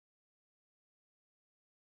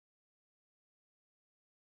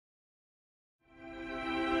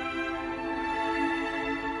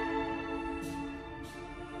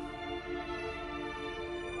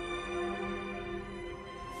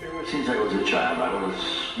a child, I was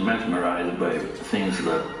mesmerized by things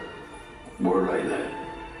that were like that.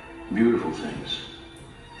 Beautiful things.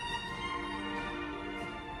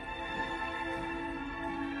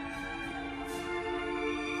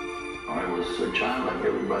 I was a child like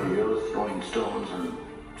everybody else, throwing stones, and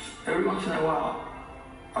every once in a while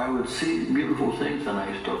I would see beautiful things and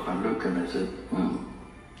I stop and look and I said,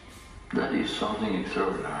 that is something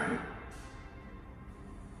extraordinary.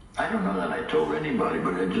 I don't know that I told anybody,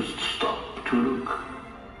 but I just stopped to look.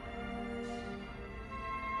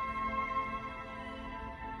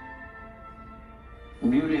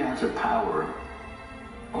 Beauty has a power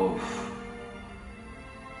of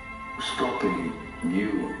stopping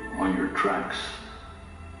you on your tracks.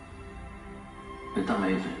 It's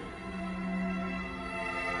amazing.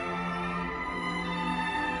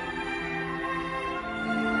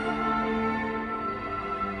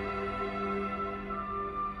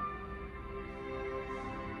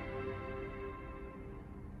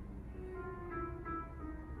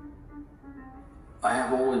 I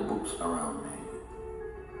have always books around me.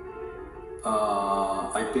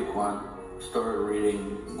 I pick one, start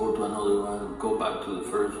reading, go to another one, go back to the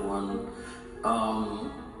first one.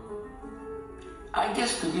 I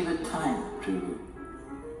guess to give it time to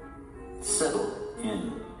settle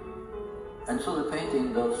in. And so the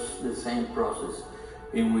painting does the same process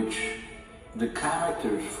in which the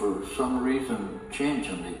characters for some reason change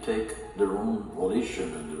and they take their own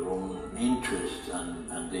volition and their own interest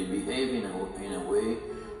and they behave in a way.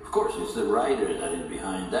 Of course, it's the writer that is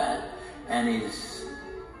behind that, and it's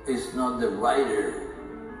not the writer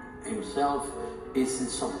himself, it's the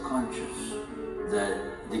subconscious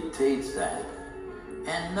that dictates that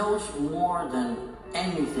and knows more than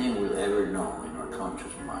anything we'll ever know in our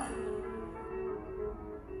conscious mind.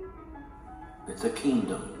 It's a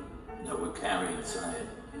kingdom that we carry inside,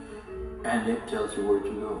 and it tells you where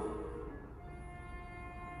to go.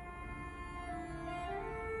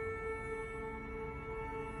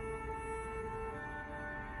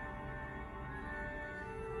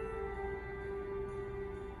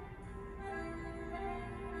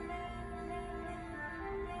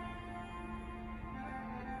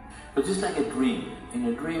 But it's like a dream. In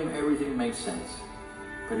a dream, everything makes sense.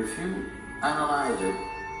 But if you analyze it,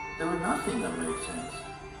 there was nothing that makes sense.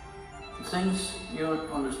 Things, you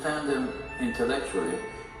understand them intellectually,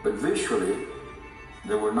 but visually,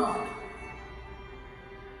 they were not.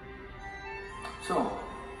 So,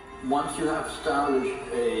 once you have established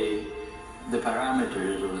the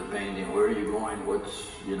parameters of the painting, where are you going,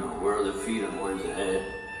 where are the feet and where is the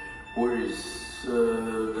head, where is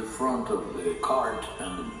the front of the cart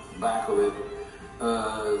and the back of it,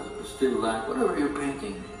 still life, whatever you're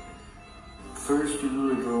painting. First you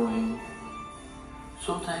do the drawing,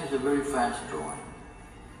 sometimes a very fast drawing,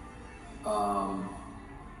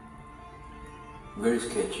 very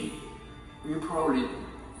sketchy. You probably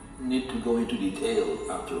need to go into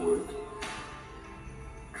detail afterward.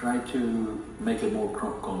 Try to make it more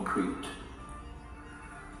concrete.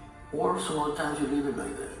 Or some other times you leave it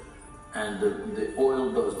like that, and the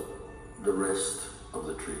oil does the rest of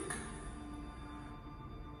the trick.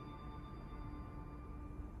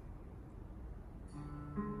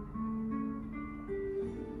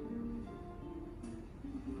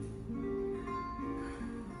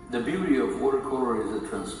 The beauty of watercolor is the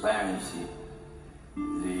transparency,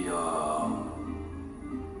 the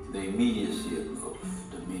immediacy of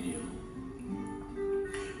the medium.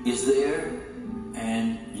 It's there,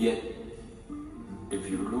 and yet, if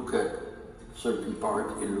you look at certain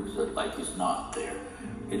part, it looks like it's not there.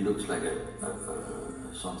 It looks like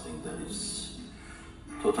something that is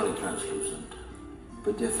totally translucent,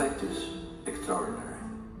 but the effect is extraordinary.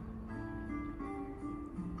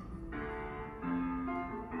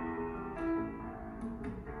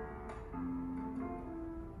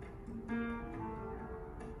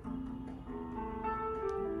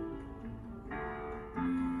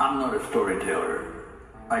 I'm not a storyteller.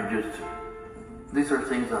 These are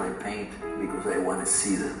things that I paint because I want to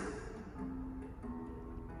see them.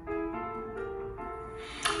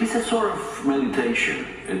 It's a sort of meditation.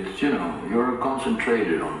 It's, you're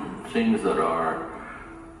concentrated on things that are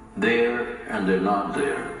there and they're not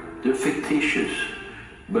there. They're fictitious,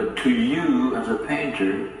 but to you as a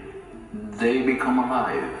painter, they become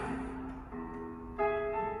alive.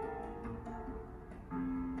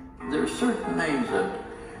 There are certain names that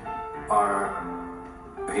are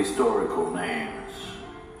historical names,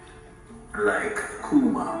 like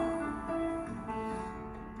Kuma,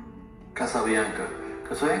 Casabianca.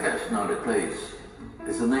 Casabianca is not a place.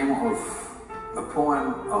 It's the name of a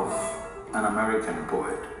poem of an American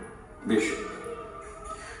poet, Bishop.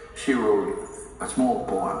 She wrote a small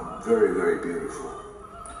poem, very, very beautiful,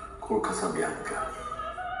 called Casabianca.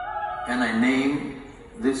 And I name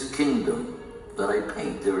this kingdom that I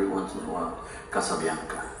paint every once in a while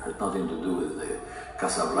Casabianca. It has nothing to do with the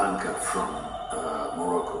Casablanca from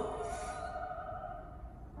Morocco.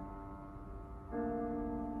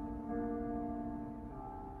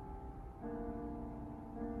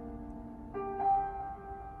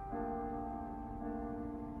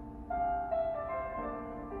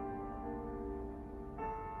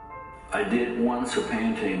 I did once a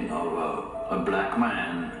painting of a black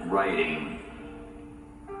man writing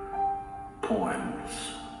poems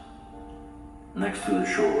next to the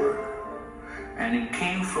shore. And it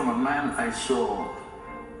came from a man I saw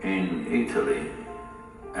in Italy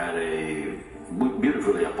at a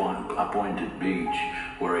beautifully appointed beach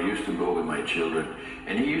where I used to go with my children.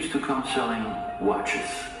 And he used to come selling watches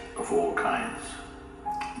of all kinds.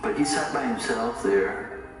 But he sat by himself there,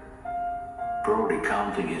 probably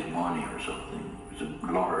counting his money or something. He was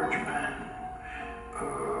a large man,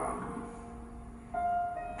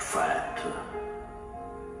 fat.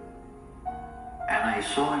 And I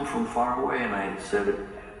saw him from far away and I said,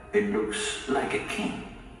 it looks like a king.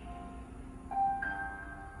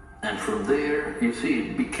 And from there, you see,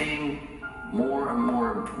 it became more and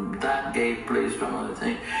more, that gave place to another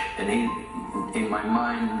thing. And in my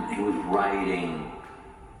mind, he was writing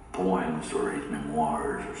poems or his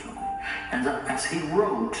memoirs or something. And as he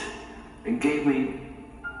wrote, it gave me,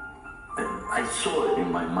 I saw it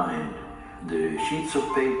in my mind, the sheets of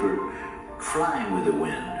paper flying with the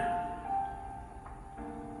wind.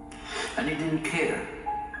 And he didn't care.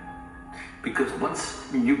 Because once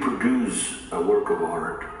you produce a work of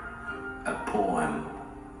art, a poem,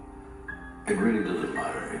 it really doesn't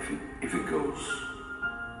matter if it goes.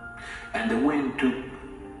 And the wind took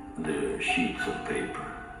the sheets of paper.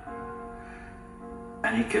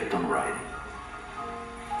 And he kept on writing.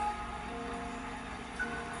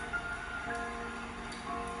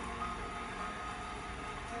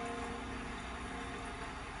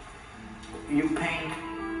 You paint,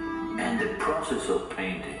 and the process of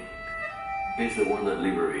painting is the one that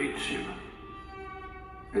liberates you.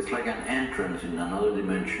 It's like an entrance in another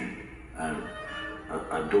dimension and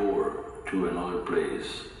a door to another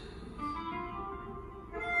place.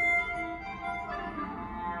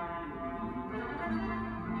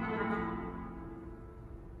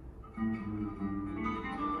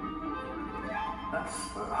 That's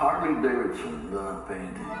Harley Davidson that I'm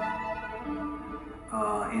painting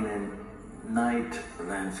in a night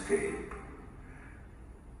landscape.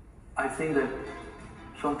 I think that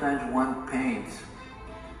sometimes one paints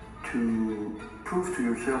to prove to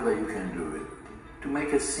yourself that you can do it. To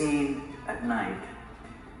make a scene at night,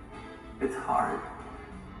 it's hard.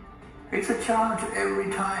 It's a challenge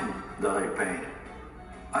every time that I paint.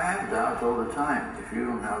 I have doubts all the time. If you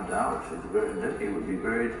don't have doubts, it would be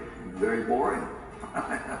very, very boring.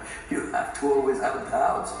 You have to always have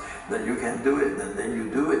doubts that you can do it, and then you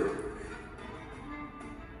do it.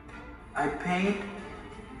 I paint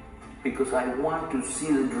because I want to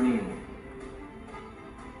see the dream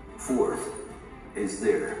forth, is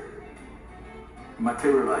there,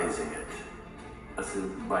 materializing it as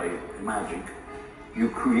if by magic. You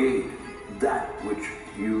create that which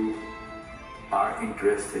you are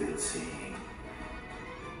interested in seeing.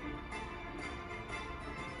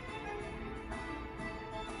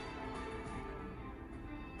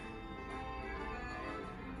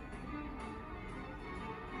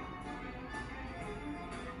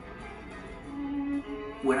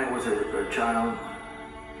 When I was a child,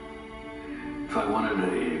 if I wanted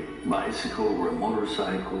a bicycle or a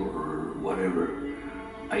motorcycle or whatever,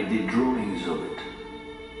 I did drawings of it.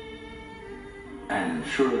 And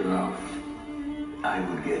sure enough, I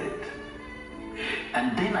would get it.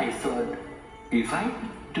 And then I thought, if I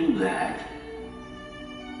do that,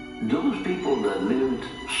 those people that lived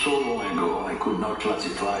so long ago, I could not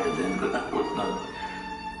classify them, because I was not,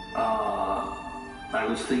 I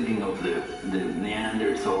was thinking of the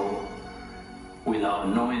Neanderthal without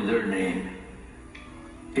knowing their name.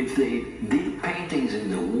 If they did paintings in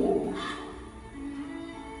the walls,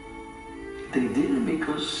 they did it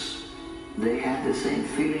because they had the same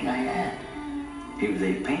feeling I had. If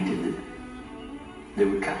they painted it, they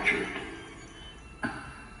would capture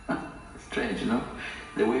it. Strange, no?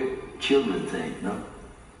 The way children think, no?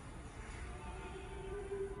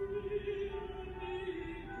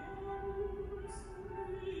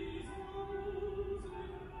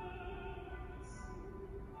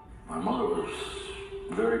 My mother was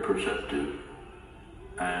very perceptive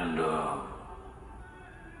and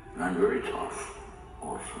very tough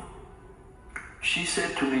also. She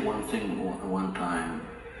said to me one thing one time,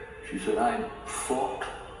 She said, I fought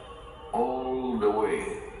all the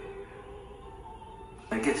way.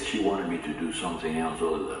 I guess she wanted me to do something else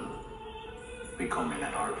other than becoming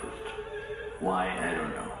an artist. Why, I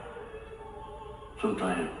don't know.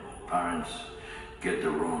 Sometimes parents get the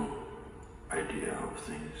wrong idea of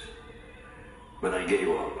things. But I gave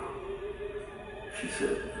up, she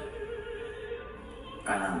said.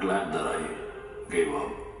 And I'm glad that I gave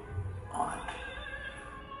up on it.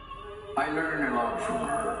 I learned a lot from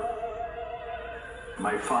her.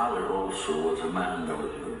 My father also was a man that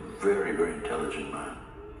was a very, very intelligent man.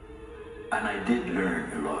 And I did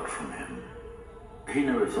learn a lot from him. He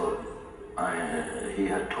never thought he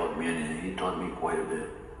had taught me anything. He taught me quite a bit.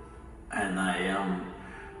 And I am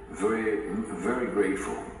very, very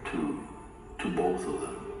grateful to both of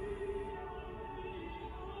them.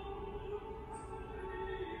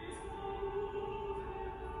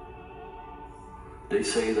 They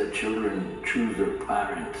say that children choose their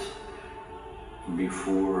parents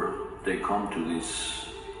before they come to this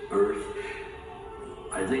earth.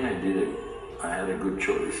 I think I did it. I had a good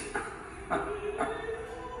choice.